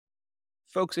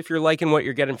Folks, if you're liking what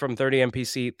you're getting from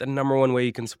 30MPC, the number one way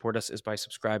you can support us is by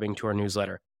subscribing to our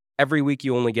newsletter. Every week,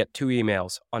 you only get 2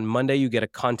 emails. On Monday, you get a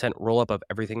content roll-up of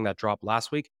everything that dropped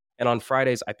last week. And on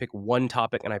Fridays, I pick one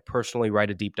topic and I personally write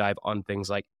a deep dive on things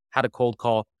like how to cold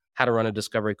call, how to run a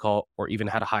discovery call, or even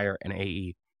how to hire an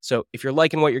AE. So if you're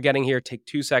liking what you're getting here, take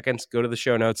 2 seconds, go to the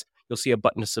show notes. You'll see a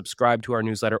button to subscribe to our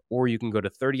newsletter, or you can go to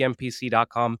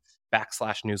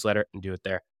 30mpc.com/newsletter and do it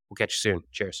there. We'll catch you soon.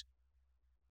 Cheers.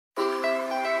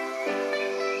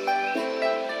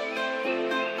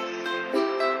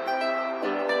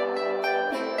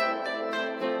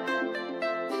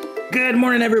 Good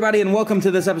morning, everybody, and welcome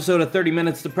to this episode of 30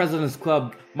 Minutes, the President's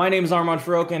Club. My name is Armand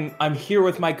and I'm here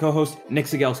with my co-host, Nick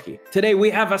Cegelski. Today, we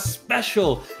have a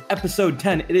special episode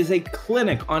 10. It is a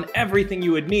clinic on everything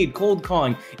you would need cold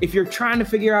calling. If you're trying to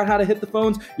figure out how to hit the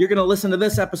phones, you're going to listen to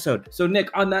this episode. So, Nick,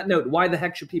 on that note, why the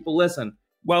heck should people listen?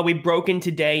 Well, we've broken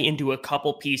today into a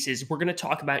couple pieces. We're going to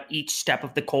talk about each step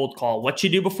of the cold call, what you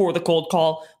do before the cold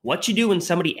call, what you do when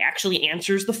somebody actually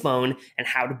answers the phone, and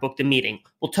how to book the meeting.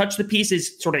 We'll touch the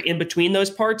pieces sort of in between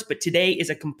those parts, but today is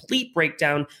a complete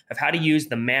breakdown of how to use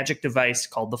the magic device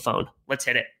called the phone. Let's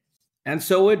hit it. And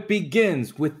so it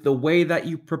begins with the way that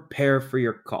you prepare for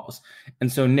your calls.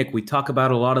 And so, Nick, we talk about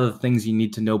a lot of the things you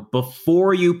need to know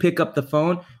before you pick up the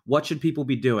phone. What should people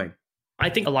be doing? I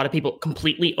think a lot of people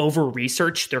completely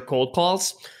over-research their cold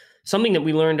calls. Something that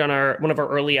we learned on one of our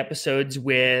early episodes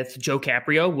with Joe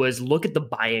Caprio was look at the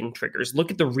buying triggers.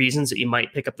 Look at the reasons that you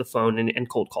might pick up the phone and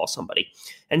cold call somebody.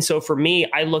 And so for me,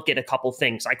 I look at a couple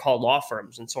things. I call law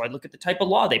firms. And so I look at the type of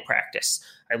law they practice.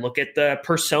 I look at the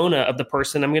persona of the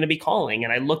person I'm going to be calling.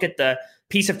 And I look at the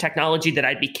piece of technology that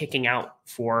I'd be kicking out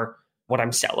for what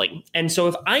I'm selling. And so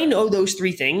if I know those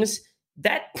three things,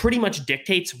 that pretty much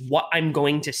dictates what I'm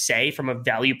going to say from a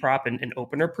value prop and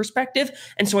opener perspective.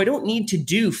 And so I don't need to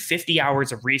do 50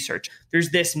 hours of research.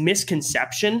 There's this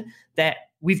misconception that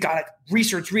we've got to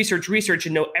research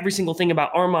and know every single thing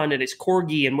about Armand and his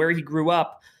corgi and where he grew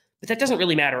up. But that doesn't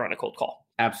really matter on a cold call.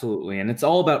 Absolutely. And it's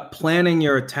all about planning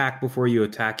your attack before you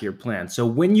attack your plan. So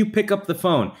when you pick up the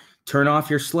phone, turn off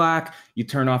your Slack, you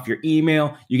turn off your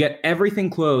email, you get everything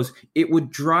closed. It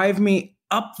would drive me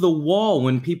up the wall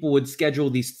when people would schedule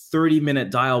these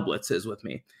 30-minute dial blitzes with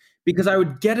me, because I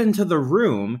would get into the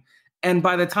room, and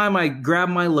by the time I grab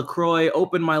my LaCroix,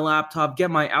 open my laptop,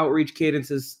 get my outreach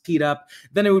cadences teed up,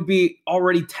 then it would be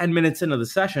already 10 minutes into the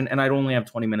session, and I'd only have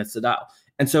 20 minutes to dial.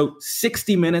 And so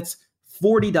 60 minutes,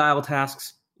 40 dial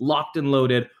tasks, locked and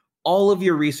loaded, all of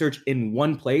your research in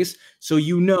one place. So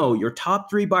you know your top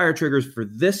 3 buyer triggers for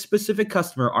this specific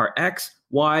customer are X,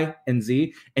 Y, and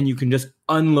Z, and you can just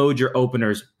unload your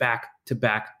openers back to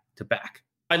back to back.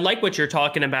 I like what you're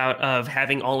talking about of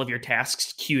having all of your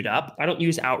tasks queued up. I don't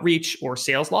use Outreach or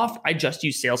SalesLoft. I just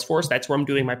use Salesforce. That's where I'm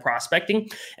doing my prospecting.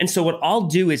 And so what I'll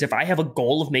do is if I have a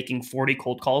goal of making 40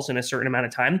 cold calls in a certain amount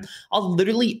of time, I'll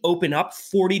literally open up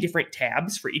 40 different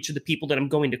tabs for each of the people that I'm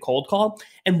going to cold call.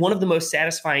 And one of the most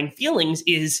satisfying feelings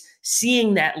is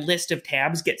seeing that list of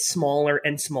tabs get smaller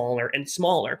and smaller and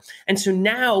smaller. And so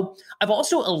now I've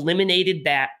also eliminated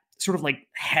that sort of like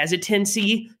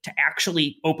hesitancy to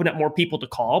actually open up more people to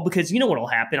call, because you know what'll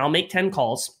happen. I'll make 10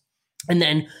 calls and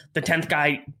then the 10th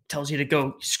guy tells you to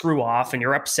go screw off and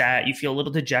you're upset. You feel a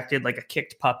little dejected, like a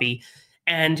kicked puppy.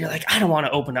 And you're like, I don't want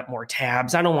to open up more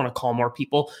tabs. I don't want to call more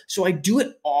people. So I do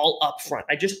it all up front.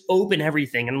 I just open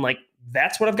everything. And I'm like,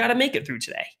 that's what I've got to make it through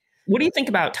today. What do you think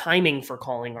about timing for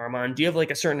calling, Armand? Do you have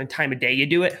like a certain time of day you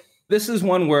do it? This is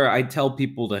one where I tell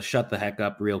people to shut the heck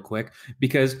up real quick,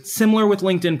 because similar with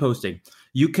LinkedIn posting,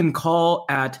 you can call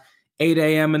at 8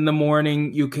 a.m. in the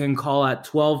morning, you can call at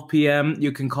 12 p.m.,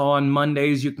 you can call on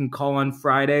Mondays, you can call on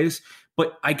Fridays,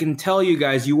 but I can tell you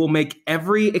guys, you will make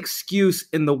every excuse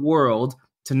in the world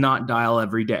to not dial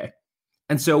every day.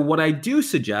 And so what I do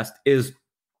suggest is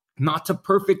not to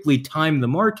perfectly time the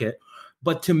market,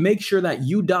 but to make sure that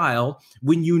you dial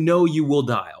when you know you will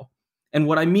dial. And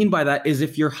what I mean by that is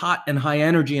if you're hot and high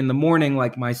energy in the morning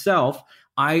like myself,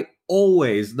 I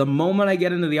always, the moment I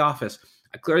get into the office,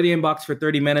 I clear the inbox for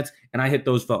 30 minutes and I hit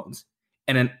those phones.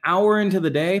 And an hour into the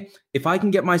day, if I can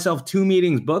get myself 2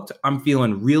 meetings booked, I'm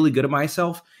feeling really good at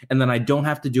myself. And then I don't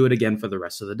have to do it again for the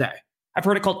rest of the day. I've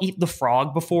heard it called eat the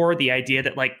frog before. The idea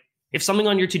that like if something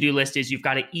on your to-do list is you've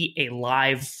got to eat a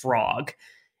live frog,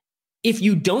 if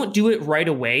you don't do it right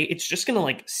away, it's just going to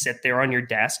like sit there on your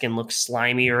desk and look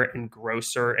slimier and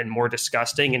grosser and more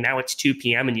disgusting. And now it's 2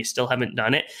 p.m. and you still haven't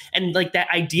done it. And like that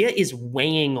idea is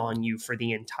weighing on you for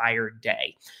the entire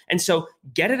day. And so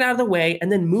get it out of the way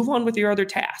and then move on with your other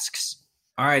tasks.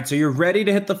 All right, so you're ready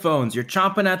to hit the phones. You're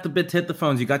chomping at the bit to hit the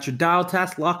phones. You got your dial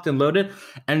task locked and loaded.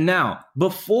 And now,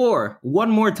 one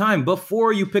more time,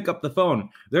 before you pick up the phone,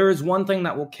 there is one thing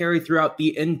that will carry throughout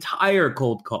the entire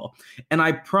cold call. And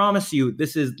I promise you,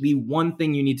 this is the one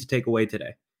thing you need to take away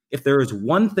today. If there is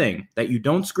one thing that you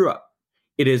don't screw up,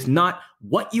 it is not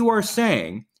what you are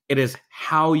saying, it is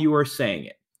how you are saying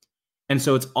it. And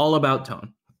so it's all about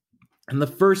tone. And the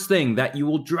first thing that you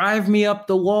will drive me up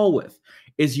the wall with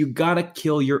is you gotta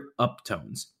kill your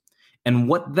uptones. And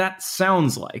what that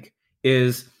sounds like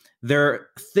is there are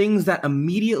things that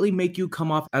immediately make you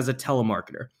come off as a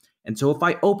telemarketer. And so if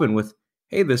I open with,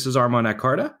 hey, this is Armand at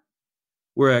Carta,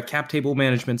 we're a cap table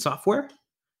management software,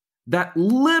 that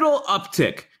little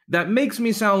uptick that makes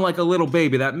me sound like a little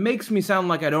baby, that makes me sound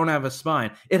like I don't have a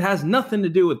spine, it has nothing to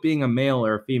do with being a male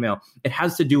or a female. It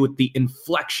has to do with the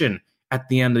inflection at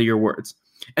the end of your words.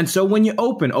 And so when you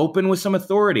open with some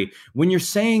authority. When you're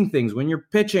saying things, when you're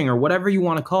pitching or whatever you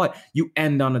want to call it, you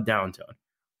end on a downtone,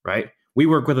 right? We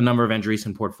work with a number of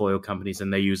Andreessen portfolio companies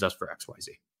and they use us for XYZ.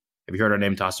 Have you heard our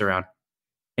name tossed around?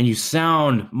 And you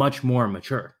sound much more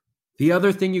mature. The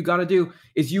other thing you got to do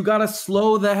is you got to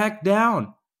slow the heck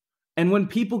down. And when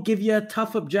people give you a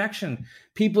tough objection,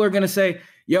 people are going to say,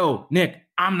 yo, Nick,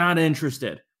 I'm not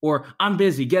interested. Or I'm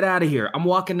busy, get out of here. I'm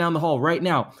walking down the hall right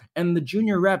now. And the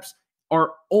junior reps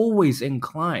are always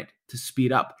inclined to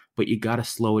speed up, but you got to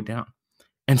slow it down.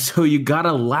 And so you got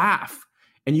to laugh.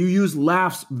 And you use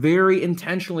laughs very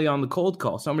intentionally on the cold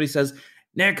call. Somebody says,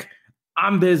 Nick,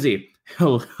 I'm busy.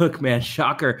 Oh, look, man,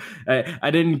 shocker.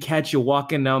 I didn't catch you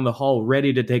walking down the hall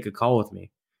ready to take a call with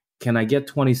me. Can I get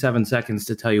 27 seconds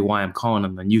to tell you why I'm calling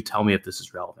them? And you tell me if this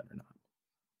is relevant or not.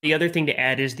 The other thing to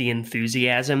add is the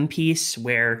enthusiasm piece,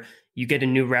 where you get a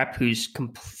new rep who's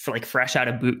fresh out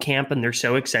of boot camp and they're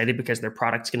so excited because their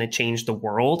product's going to change the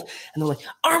world. And they're like,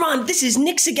 Armand, this is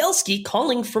Nick Sigelski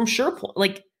calling from SharePoint.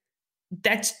 Like,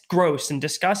 that's gross and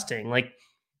disgusting. Like,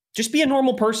 just be a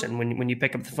normal person when you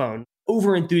pick up the phone.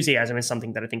 Over enthusiasm is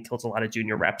something that I think kills a lot of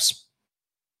junior reps.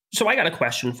 So I got a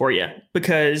question for you,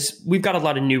 because we've got a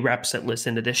lot of new reps that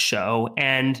listen to this show,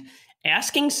 and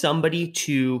asking somebody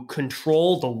to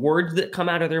control the words that come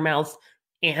out of their mouth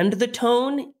and the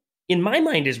tone, in my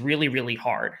mind, is really, really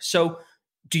hard. So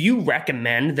do you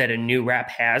recommend that a new rep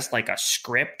has like a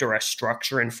script or a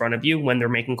structure in front of you when they're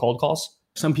making cold calls?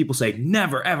 Some people say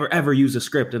never, ever, ever use a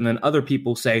script. And then other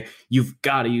people say you've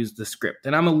got to use the script.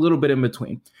 And I'm a little bit in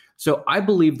between. So I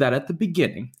believe that at the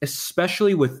beginning,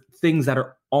 especially with things that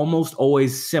are almost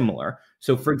always similar.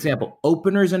 So for example,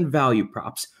 openers and value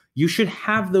props, you should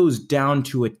have those down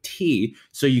to a T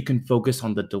so you can focus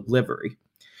on the delivery.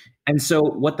 And so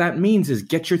what that means is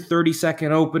get your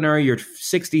 30-second opener, your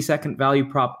 60-second value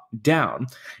prop down.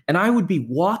 And I would be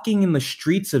walking in the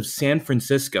streets of San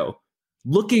Francisco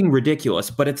looking ridiculous,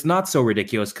 but it's not so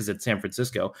ridiculous because it's San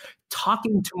Francisco,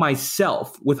 talking to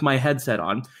myself with my headset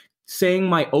on, saying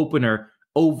my opener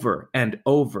over and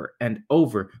over and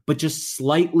over, but just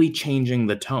slightly changing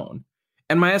the tone.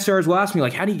 And my SRs will ask me,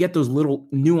 like, how do you get those little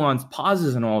nuanced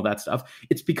pauses and all of that stuff?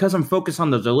 It's because I'm focused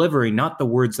on the delivery, not the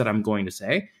words that I'm going to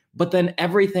say. But then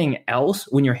everything else,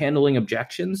 when you're handling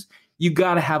objections, you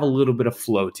got to have a little bit of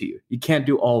flow to you. You can't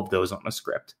do all of those on a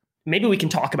script. Maybe we can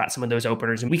talk about some of those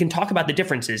openers, and we can talk about the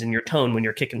differences in your tone when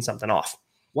you're kicking something off.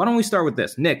 Why don't we start with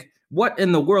this? Nick, what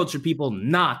in the world should people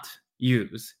not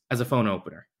use as a phone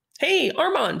opener? Hey,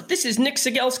 Armand, this is Nick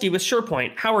Sigelski with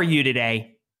SharePoint. How are you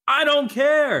today? I don't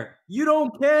care. You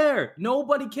don't care.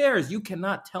 Nobody cares. You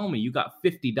cannot tell me you got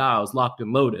 50 dials locked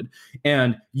and loaded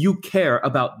and you care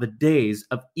about the days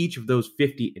of each of those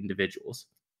 50 individuals.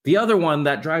 The other one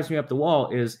that drives me up the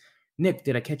wall is, Nick,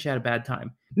 did I catch you at a bad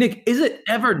time? Nick, is it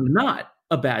ever not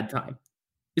a bad time?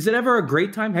 Is it ever a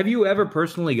great time? Have you ever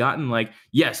personally gotten like,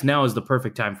 yes, now is the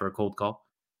perfect time for a cold call?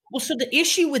 Well, so the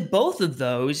issue with both of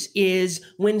those is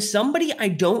when somebody I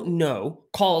don't know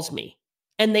calls me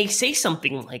and they say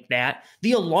something like that,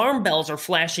 the alarm bells are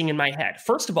flashing in my head.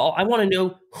 First of all, I want to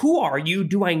know, who are you?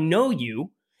 Do I know you?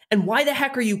 And why the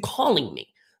heck are you calling me?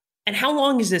 And how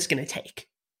long is this going to take?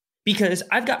 Because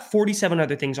I've got 47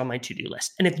 other things on my to-do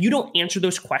list. And if you don't answer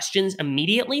those questions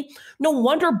immediately, no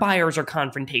wonder buyers are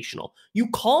confrontational. You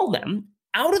call them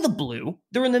out of the blue,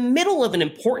 they're in the middle of an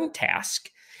important task,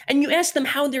 and you ask them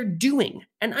how they're doing.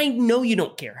 And I know you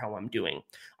don't care how I'm doing.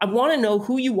 I want to know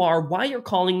who you are, why you're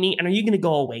calling me, and are you going to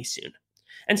go away soon?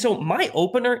 And so my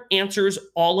opener answers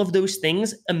all of those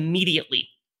things immediately.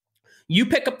 You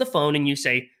pick up the phone and you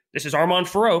say, this is Armand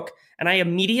Farouk. And I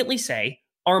immediately say,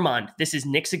 Armand, this is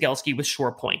Nick Sigelski with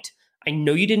SharePoint. I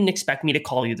know you didn't expect me to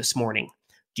call you this morning.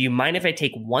 Do you mind if I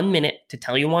take 1 minute to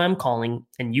tell you why I'm calling,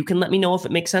 and you can let me know if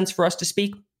it makes sense for us to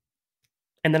speak?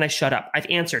 And then I shut up. I've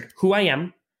answered who I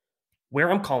am,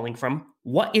 where I'm calling from,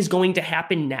 what is going to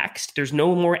happen next. There's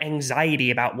no more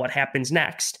anxiety about what happens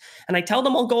next. And I tell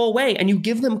them I'll go away, and you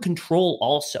give them control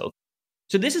also.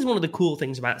 So this is one of the cool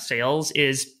things about sales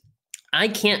is I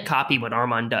can't copy what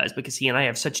Armand does because he and I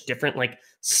have such different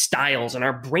styles and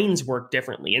our brains work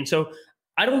differently. And so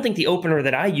I don't think the opener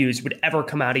that I use would ever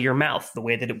come out of your mouth the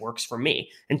way that it works for me.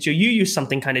 And so you use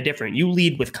something kind of different. You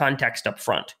lead with context up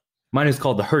front. Mine is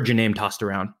called the heard your name tossed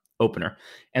around opener.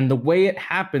 And the way it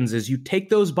happens is you take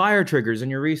those buyer triggers in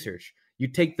your research. You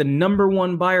take the number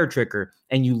one buyer trigger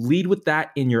and you lead with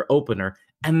that in your opener.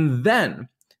 And then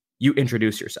you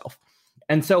introduce yourself.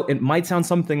 And so it might sound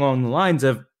something along the lines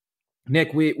of,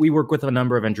 Nick, we work with a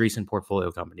number of Andreessen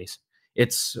portfolio companies.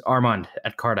 It's Armand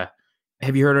at Carta.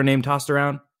 Have you heard our name tossed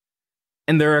around?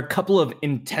 And there are a couple of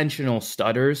intentional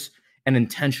stutters and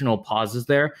intentional pauses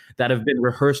there that have been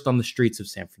rehearsed on the streets of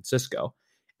San Francisco.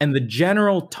 And the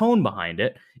general tone behind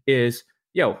it is,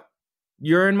 yo,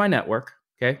 you're in my network.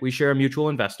 Okay. We share a mutual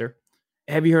investor.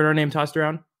 Have you heard our name tossed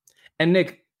around? And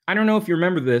Nick, I don't know if you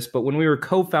remember this, but when we were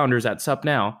co-founders at Sup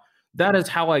Now, that is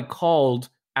how I called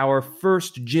our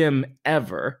first gym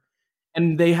ever.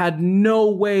 And they had no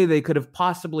way they could have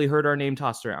possibly heard our name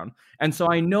tossed around. And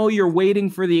so I know you're waiting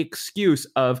for the excuse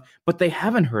of, but they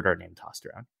haven't heard our name tossed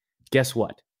around. Guess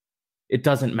what? It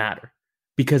doesn't matter.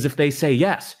 Because if they say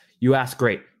yes, you ask,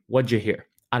 great, what'd you hear?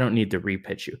 I don't need to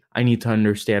repitch you. I need to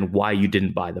understand why you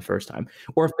didn't buy the first time.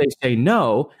 Or if they say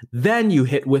no, then you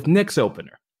hit with Nick's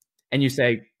opener. And you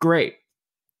say, great.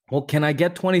 Well, can I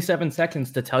get 27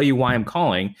 seconds to tell you why I'm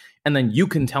calling? And then you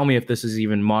can tell me if this is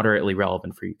even moderately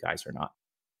relevant for you guys or not.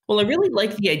 Well, I really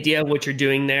like the idea of what you're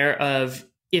doing there of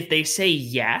if they say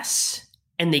yes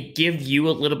and they give you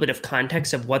a little bit of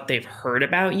context of what they've heard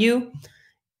about you.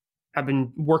 I've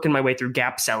been working my way through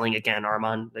Gap Selling again,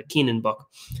 Armand, the Keenan book.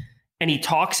 And he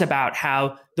talks about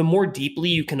how the more deeply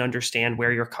you can understand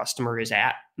where your customer is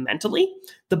at mentally,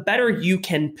 the better you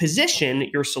can position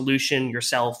your solution,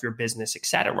 yourself, your business,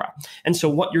 etc. And so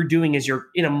what you're doing is you're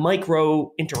in a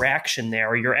micro interaction there,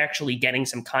 or you're actually getting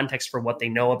some context for what they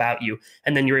know about you.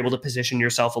 And then you're able to position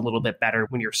yourself a little bit better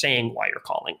when you're saying why you're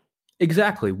calling.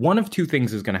 Exactly. One of two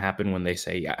things is going to happen when they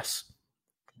say yes.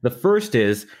 The first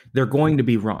is they're going to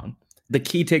be wrong. The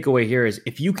key takeaway here is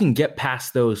if you can get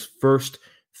past those first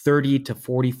 30 to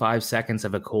 45 seconds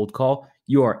of a cold call,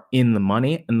 you are in the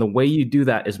money. And the way you do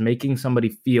that is making somebody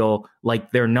feel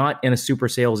like they're not in a super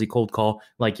salesy cold call,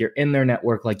 like you're in their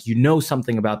network, like you know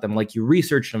something about them, like you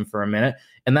researched them for a minute.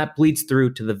 And that bleeds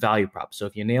through to the value prop. So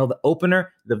if you nail the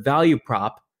opener, the value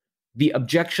prop, the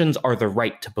objections are the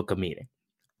right to book a meeting.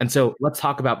 And so let's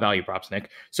talk about value props, Nick.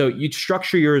 So you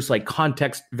structure yours like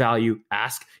context, value,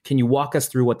 ask. Can you walk us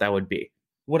through what that would be?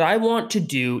 What I want to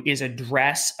do is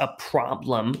address a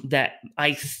problem that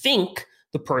I think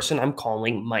the person I'm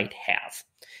calling might have.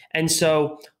 And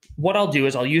so what I'll do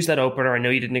is I'll use that opener. I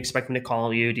know you didn't expect me to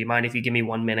call you. Do you mind if you give me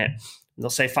 1 minute? And they'll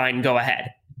say, fine, go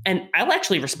ahead. And I'll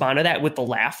actually respond to that with the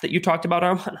laugh that you talked about,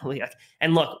 Armand.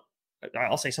 And look,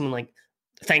 I'll say something like,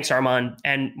 thanks, Armand.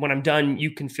 And when I'm done,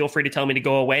 you can feel free to tell me to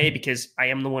go away because I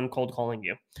am the one cold calling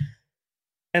you.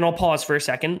 And I'll pause for a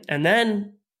second. And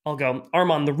then I'll go,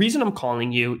 Armand, the reason I'm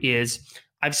calling you is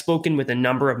I've spoken with a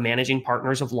number of managing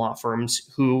partners of law firms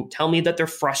who tell me that they're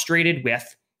frustrated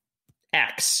with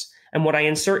X. And what I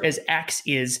insert as X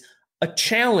is a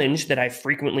challenge that I've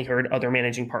frequently heard other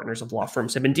managing partners of law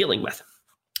firms have been dealing with.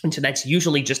 And so that's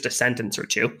usually just a sentence or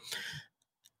two.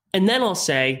 And then I'll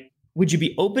say, would you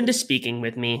be open to speaking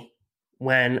with me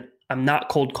when I'm not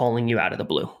cold calling you out of the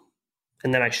blue?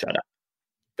 And then I shut up.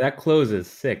 That close is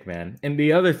sick, man. And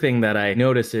the other thing that I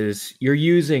notice is you're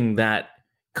using that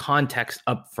context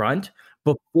up front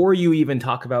before you even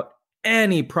talk about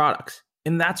any products.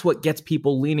 And that's what gets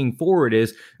people leaning forward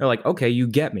is they're like, okay, you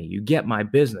get me. You get my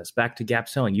business. Back to Gap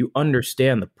Selling. You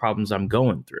understand the problems I'm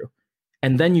going through.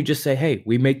 And then you just say, hey,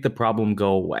 we make the problem go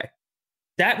away.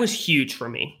 That was huge for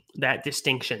me, that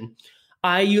distinction.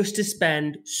 I used to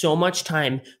spend so much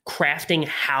time crafting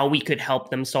how we could help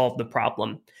them solve the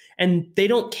problem. And they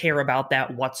don't care about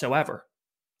that whatsoever.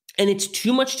 And it's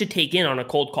too much to take in on a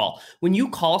cold call. When you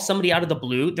call somebody out of the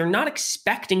blue, they're not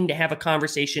expecting to have a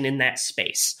conversation in that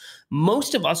space.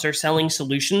 Most of us are selling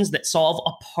solutions that solve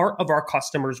a part of our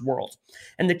customer's world.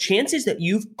 And the chances that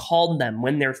you've called them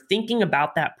when they're thinking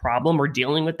about that problem or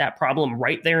dealing with that problem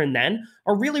right there and then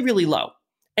are really, really low.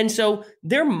 And so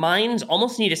their minds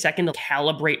almost need a second to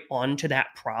calibrate onto that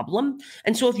problem.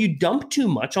 And so if you dump too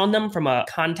much on them from a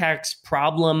context,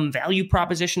 problem, value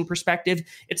proposition perspective,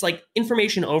 it's like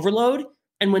information overload.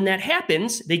 And when that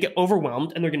happens, they get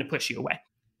overwhelmed and they're going to push you away.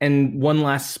 And one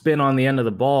last spin on the end of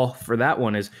the ball for that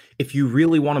one is if you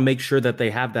really want to make sure that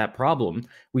they have that problem,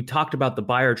 we talked about the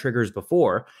buyer triggers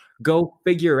before. Go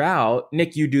figure out,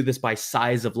 Nick, you do this by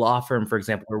size of law firm, for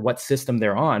example, or what system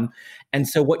they're on. And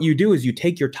so what you do is you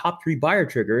take your top 3 buyer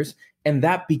triggers and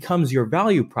that becomes your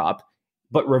value prop,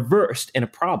 but reversed in a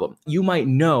problem. You might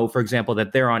know, for example,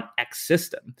 that they're on X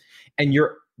system and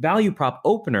your value prop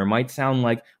opener might sound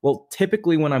like, well,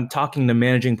 typically when I'm talking to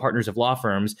managing partners of law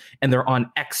firms and they're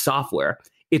on X software,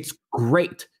 it's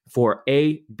great for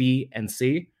A, B, and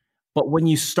C. But when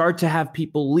you start to have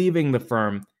people leaving the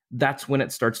firm, that's when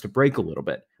it starts to break a little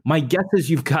bit. My guess is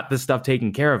you've got this stuff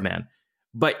taken care of, man.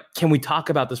 But can we talk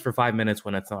about this for 5 minutes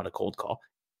when it's not a cold call?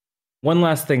 One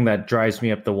last thing that drives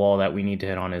me up the wall that we need to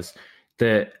hit on is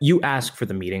that you ask for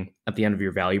the meeting at the end of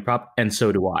your value prop, and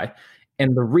so do I.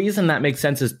 And the reason that makes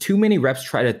sense is too many reps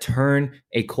try to turn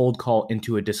a cold call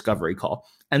into a discovery call.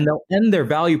 And they'll end their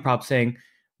value prop saying,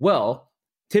 well,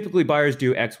 typically buyers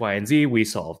do X, Y, and Z. We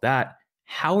solve that.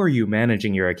 How are you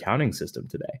managing your accounting system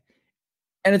today?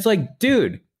 And it's like,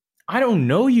 dude, I don't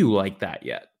know you like that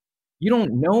yet. You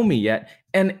don't know me yet.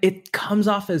 And it comes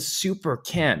off as super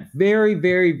canned. Very,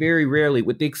 very, very rarely,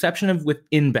 with the exception of with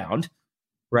inbound,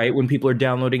 right? When people are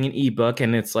downloading an ebook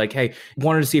and it's like, hey,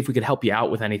 wanted to see if we could help you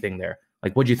out with anything there.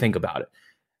 Like, what'd you think about it?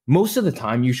 Most of the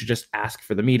time, you should just ask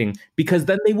for the meeting because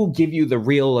then they will give you the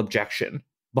real objection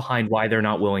behind why they're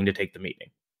not willing to take the meeting.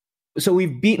 So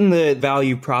we've beaten the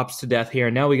value props to death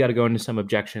here. Now we got to go into some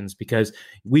objections because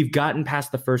we've gotten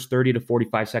past the first 30 to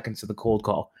 45 seconds of the cold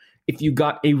call. If you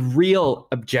got a real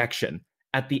objection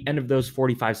at the end of those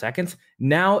 45 seconds,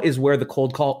 now is where the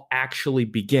cold call actually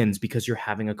begins because you're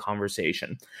having a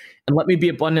conversation. And let me be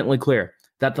abundantly clear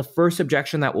that the first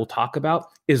objection that we'll talk about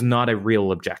is not a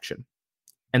real objection.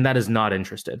 And that is not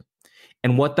interested.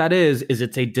 And what that is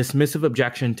it's a dismissive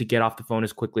objection to get off the phone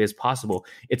as quickly as possible.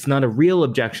 It's not a real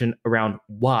objection around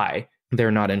why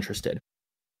they're not interested.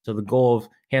 So the goal of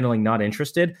handling not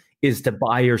interested is to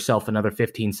buy yourself another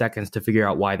 15 seconds to figure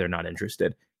out why they're not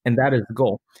interested. And that is the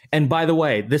goal. And by the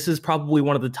way, this is probably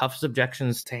one of the toughest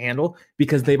objections to handle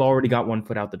because they've already got one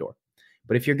foot out the door.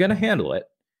 But if you're going to handle it,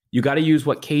 you got to use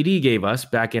what KD gave us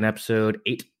back in episode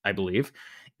 8, I believe.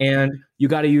 And you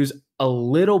got to use a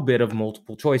little bit of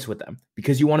multiple choice with them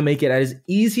because you want to make it as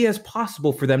easy as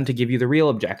possible for them to give you the real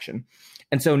objection.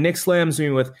 And so Nick slams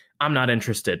me with, I'm not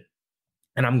interested.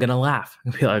 And I'm going to laugh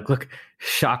and be like, look,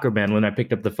 shocker, man, when I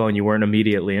picked up the phone, you weren't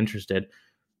immediately interested.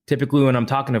 Typically, when I'm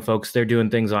talking to folks, they're doing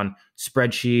things on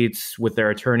spreadsheets with their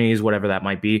attorneys, whatever that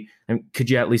might be. And could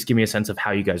you at least give me a sense of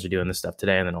how you guys are doing this stuff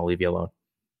today? And then I'll leave you alone.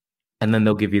 And then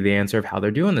they'll give you the answer of how they're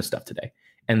doing this stuff today.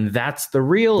 And that's the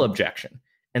real objection.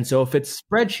 And so if it's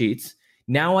spreadsheets,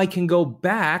 now I can go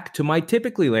back to my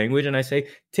typically language and I say,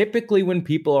 typically when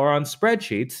people are on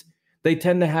spreadsheets, they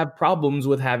tend to have problems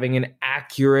with having an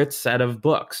accurate set of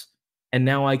books. And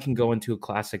now I can go into a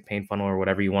classic pain funnel or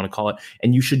whatever you want to call it.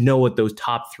 And you should know what those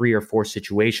top 3 or 4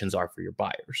 situations are for your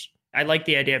buyers. I like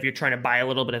the idea of you're trying to buy a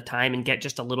little bit of time and get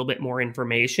just a little bit more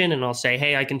information. And I'll say,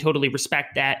 hey, I can totally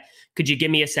respect that. Could you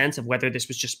give me a sense of whether this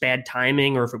was just bad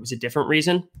timing or if it was a different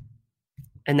reason?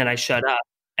 And then I shut up.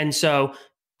 And so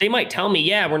they might tell me,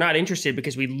 yeah, we're not interested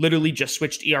because we literally just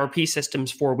switched ERP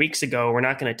systems 4 weeks ago. We're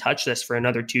not going to touch this for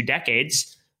another 2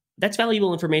 decades. That's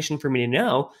valuable information for me to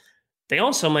know. They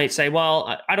also might say,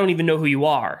 well, I don't even know who you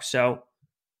are. So,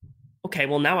 okay,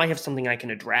 well, now I have something I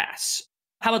can address.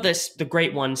 How about this? The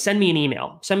great one, send me an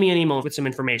email. Send me an email with some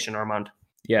information, Armand.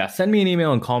 Yeah, send me an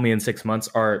email and call me in 6 months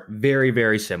are very,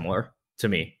 very similar to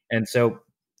me. And so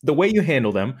the way you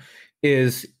handle them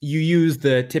is you use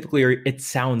the typically, or it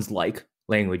sounds like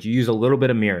language. You use a little bit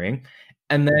of mirroring.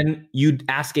 And then you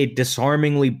ask a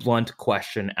disarmingly blunt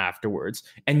question afterwards.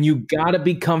 And you got to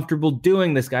be comfortable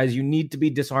doing this, guys. You need to be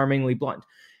disarmingly blunt.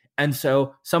 And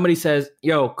so somebody says,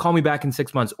 yo, call me back in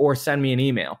 6 months or send me an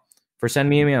email. For send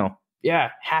me an email. Yeah,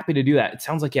 happy to do that. It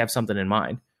sounds like you have something in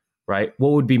mind, right?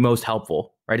 What would be most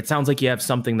helpful, right? It sounds like you have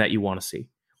something that you want to see.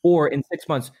 Or in 6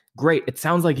 months, great. It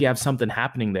sounds like you have something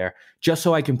happening there. Just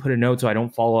so I can put a note so I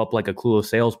don't follow up like a clueless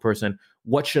salesperson.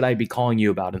 What should I be calling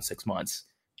you about in 6 months?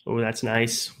 Oh, that's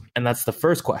nice. And that's the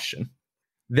first question.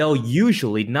 They'll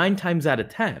usually 9 times out of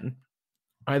 10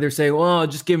 either say, well,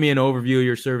 just give me an overview of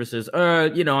your services.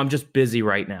 I'm just busy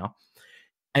right now.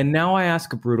 And now I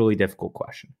ask a brutally difficult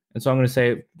question. And so I'm going to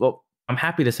say, well, I'm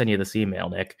happy to send you this email,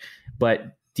 Nick,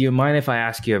 but do you mind if I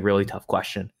ask you a really tough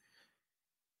question?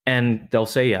 And they'll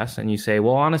say yes. And you say,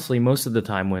 well, honestly, most of the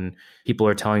time when people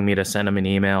are telling me to send them an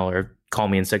email or call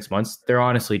me in 6 months, they're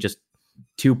honestly just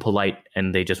too polite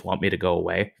and they just want me to go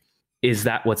away. Is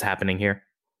that what's happening here?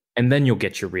 And then you'll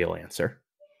get your real answer.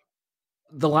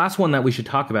 The last one that we should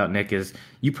talk about, Nick, is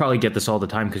you probably get this all the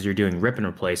time because you're doing rip and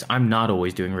replace. I'm not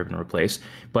always doing rip and replace,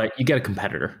 but you get a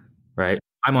competitor, right?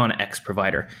 I'm on X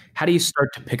provider. How do you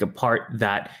start to pick apart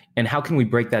that, and how can we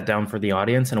break that down for the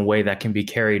audience in a way that can be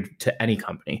carried to any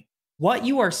company? What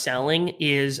you are selling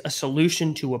is a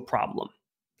solution to a problem.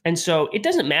 And so it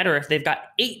doesn't matter if they've got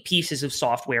 8 pieces of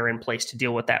software in place to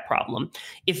deal with that problem.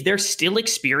 If they're still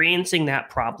experiencing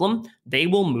that problem, they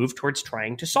will move towards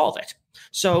trying to solve it.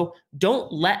 So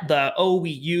don't let the, we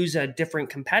use a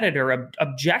different competitor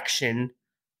objection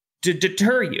to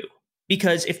deter you.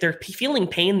 Because if they're feeling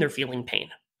pain, they're feeling pain.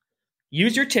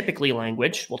 Use your typically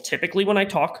language. Well, typically when I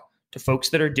talk to folks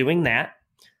that are doing that,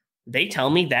 they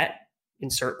tell me that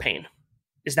insert pain.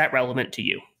 Is that relevant to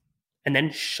you? And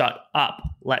then shut up.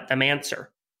 Let them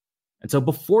answer. And so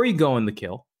before you go in the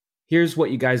kill, here's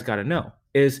what you guys got to know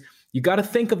is you got to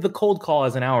think of the cold call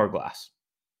as an hourglass.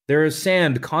 There is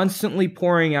sand constantly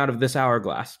pouring out of this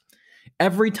hourglass.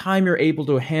 Every time you're able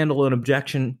to handle an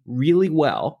objection really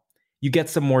well, you get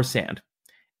some more sand.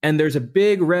 And there's a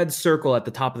big red circle at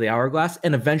the top of the hourglass,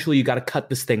 and eventually you got to cut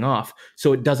this thing off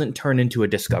so it doesn't turn into a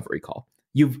discovery call.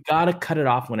 You've got to cut it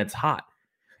off when it's hot.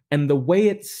 And the way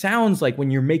it sounds like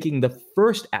when you're making the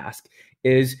first ask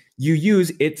is you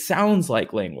use "it sounds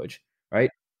like" language, right?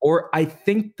 Or "I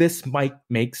think this might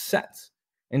make sense."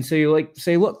 And so you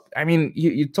say, look, I mean,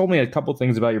 you told me a couple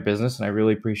things about your business and I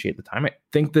really appreciate the time. I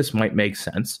think this might make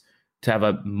sense to have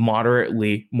a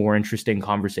moderately more interesting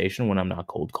conversation when I'm not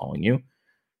cold calling you.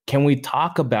 Can we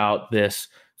talk about this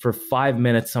for 5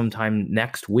 minutes sometime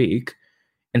next week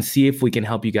and see if we can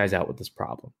help you guys out with this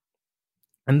problem?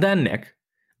 And then, Nick,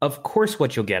 of course,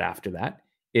 what you'll get after that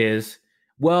is,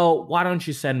 well, why don't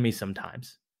you send me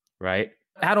sometimes, right?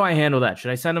 How do I handle that?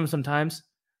 Should I send them sometimes?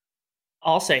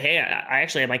 I'll say, hey, I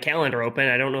actually have my calendar open.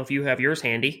 I don't know if you have yours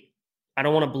handy. I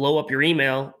don't want to blow up your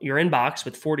inbox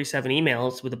with 47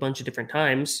 emails with a bunch of different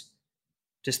times.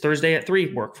 Does Thursday at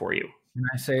 3 work for you? And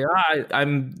I say,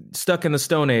 I'm stuck in the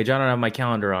Stone Age. I don't have my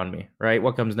calendar on me, right?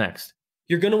 What comes next?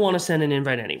 You're going to want to send an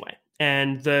invite anyway.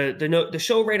 And the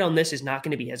show rate on this is not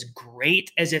going to be as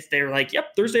great as if they're like,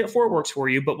 yep, Thursday at 4 works for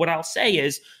you. But what I'll say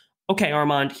is, okay,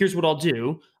 Armand, here's what I'll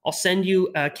do. I'll send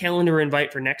you a calendar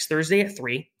invite for next Thursday at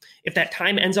 3. If that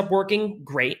time ends up working,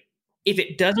 great. If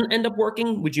it doesn't end up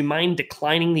working, would you mind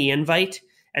declining the invite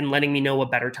and letting me know a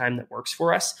better time that works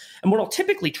for us? And what I'll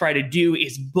typically try to do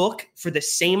is book for the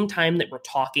same time that we're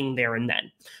talking there and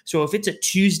then. So if it's a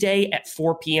Tuesday at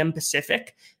 4 p.m.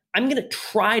 Pacific, I'm going to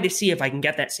try to see if I can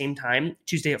get that same time,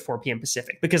 Tuesday at 4 p.m.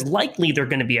 Pacific, because likely they're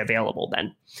going to be available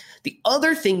then. The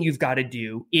other thing you've got to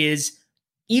do is,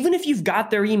 even if you've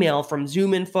got their email from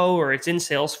Zoom Info or it's in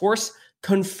Salesforce,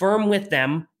 confirm with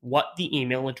them what the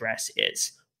email address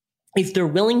is. If they're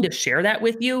willing to share that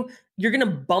with you, you're going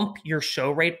to bump your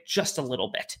show rate just a little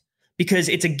bit because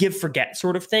it's a give forget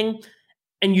sort of thing.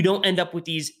 And you don't end up with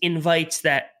these invites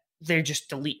that they just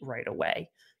delete right away.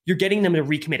 You're getting them to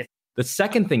recommit. The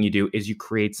second thing you do is you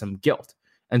create some guilt.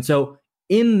 And so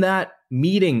in that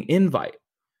meeting invite,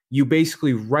 you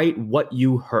basically write what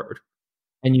you heard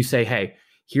and you say, hey,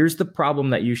 here's the problem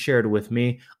that you shared with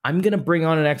me. I'm going to bring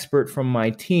on an expert from my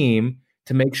team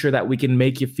to make sure that we can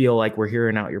make you feel like we're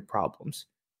hearing out your problems,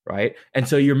 right? And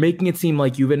so you're making it seem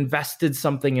like you've invested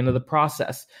something into the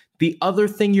process. The other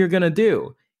thing you're going to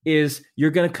do is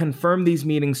you're going to confirm these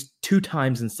meetings 2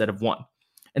 times instead of 1.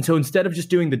 And so instead of just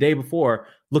doing the day before,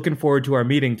 looking forward to our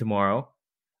meeting tomorrow,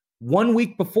 1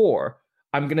 week before,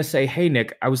 I'm going to say, hey,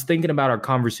 Nick, I was thinking about our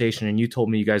conversation and you told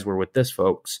me you guys were with this,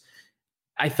 folks.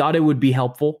 I thought it would be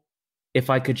helpful if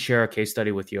I could share a case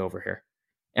study with you over here.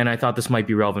 And I thought this might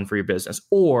be relevant for your business.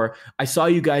 Or I saw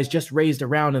you guys just raised a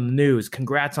round in the news.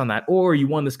 Congrats on that. Or you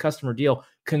won this customer deal.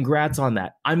 Congrats on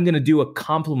that. I'm going to do a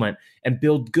compliment and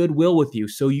build goodwill with you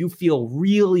so you feel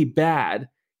really bad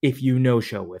if you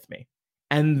no-show with me.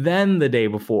 And then the day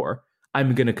before,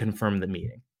 I'm going to confirm the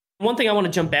meeting. One thing I want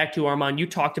to jump back to, Armand, you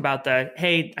talked about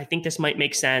hey, I think this might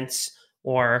make sense.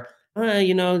 Or,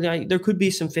 there could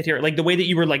be some fit here. Like the way that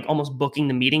you were like almost booking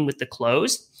the meeting with the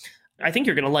close. I think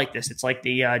you're going to like this. It's like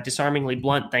the disarmingly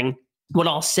blunt thing. What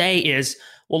I'll say is,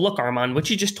 well, look, Armand, what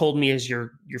you just told me is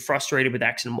you're frustrated with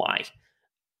X and Y.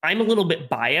 I'm a little bit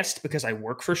biased because I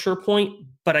work for SurePoint,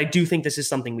 but I do think this is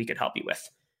something we could help you with.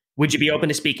 Would you be open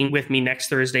to speaking with me next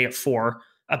Thursday at 4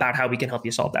 about how we can help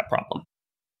you solve that problem?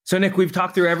 So, Nick, we've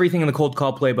talked through everything in the cold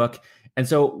call playbook. And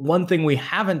so one thing we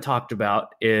haven't talked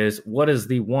about is what is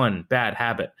the one bad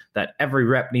habit that every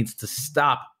rep needs to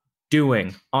stop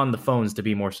doing on the phones to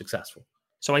be more successful?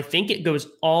 So I think it goes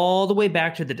all the way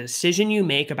back to the decision you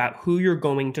make about who you're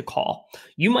going to call.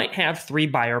 You might have 3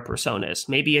 buyer personas.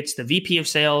 Maybe it's the VP of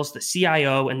sales, the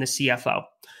CIO, and the CFO.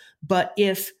 But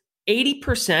if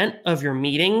 80% of your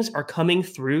meetings are coming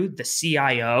through the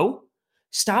CIO,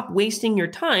 stop wasting your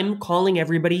time calling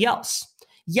everybody else.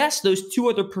 Yes, those 2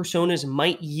 other personas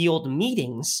might yield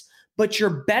meetings, but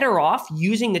you're better off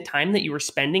using the time that you were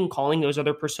spending calling those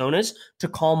other personas to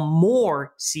call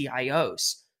more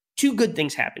CIOs. 2 good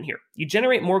things happen here. You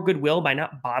generate more goodwill by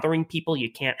not bothering people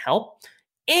you can't help,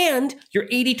 and you're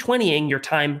 80-20ing your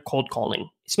time cold calling.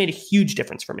 It's made a huge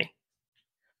difference for me.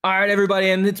 All right, everybody,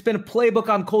 and it's been a playbook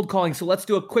on cold calling, so let's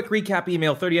do a quick recap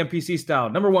email, 30 MPC style.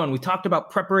 Number 1, we talked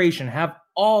about preparation. Have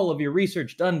all of your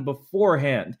research done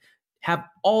beforehand. Have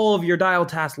all of your dial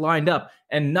tasks lined up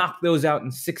and knock those out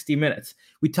in 60 minutes.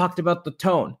 We talked about the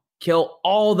tone. Kill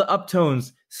all the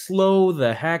uptones. Slow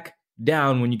the heck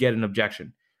down when you get an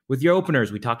objection. With your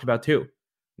openers, we talked about 2.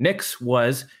 Nick's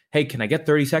was, hey, can I get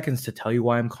 30 seconds to tell you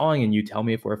why I'm calling and you tell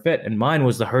me if we're a fit? And mine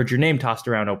was the heard your name tossed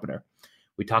around opener.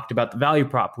 We talked about the value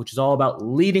prop, which is all about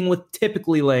leading with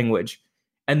typically language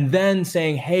and then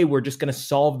saying, hey, we're just going to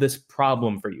solve this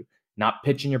problem for you, not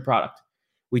pitching your product.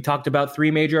 We talked about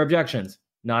 3 major objections.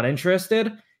 Not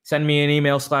interested? Send me an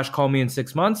email / call me in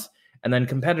 6 months. And then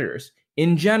competitors.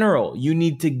 In general, you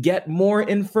need to get more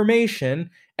information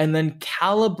and then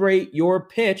calibrate your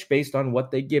pitch based on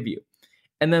what they give you.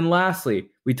 And then lastly,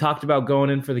 we talked about going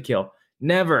in for the kill.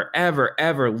 Never, ever,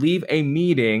 ever leave a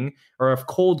meeting or a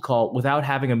cold call without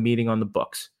having a meeting on the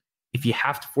books. If you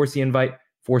have to force the invite,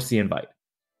 force the invite.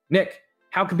 Nick,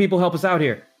 how can people help us out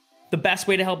here? The best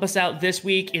way to help us out this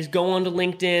week is go onto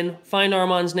LinkedIn, find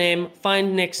Armand's name,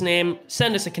 find Nick's name,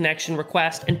 send us a connection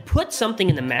request, and put something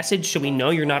in the message so we know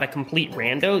you're not a complete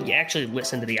rando. You actually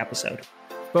listen to the episode.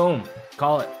 Boom.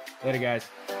 Call it. Later, guys.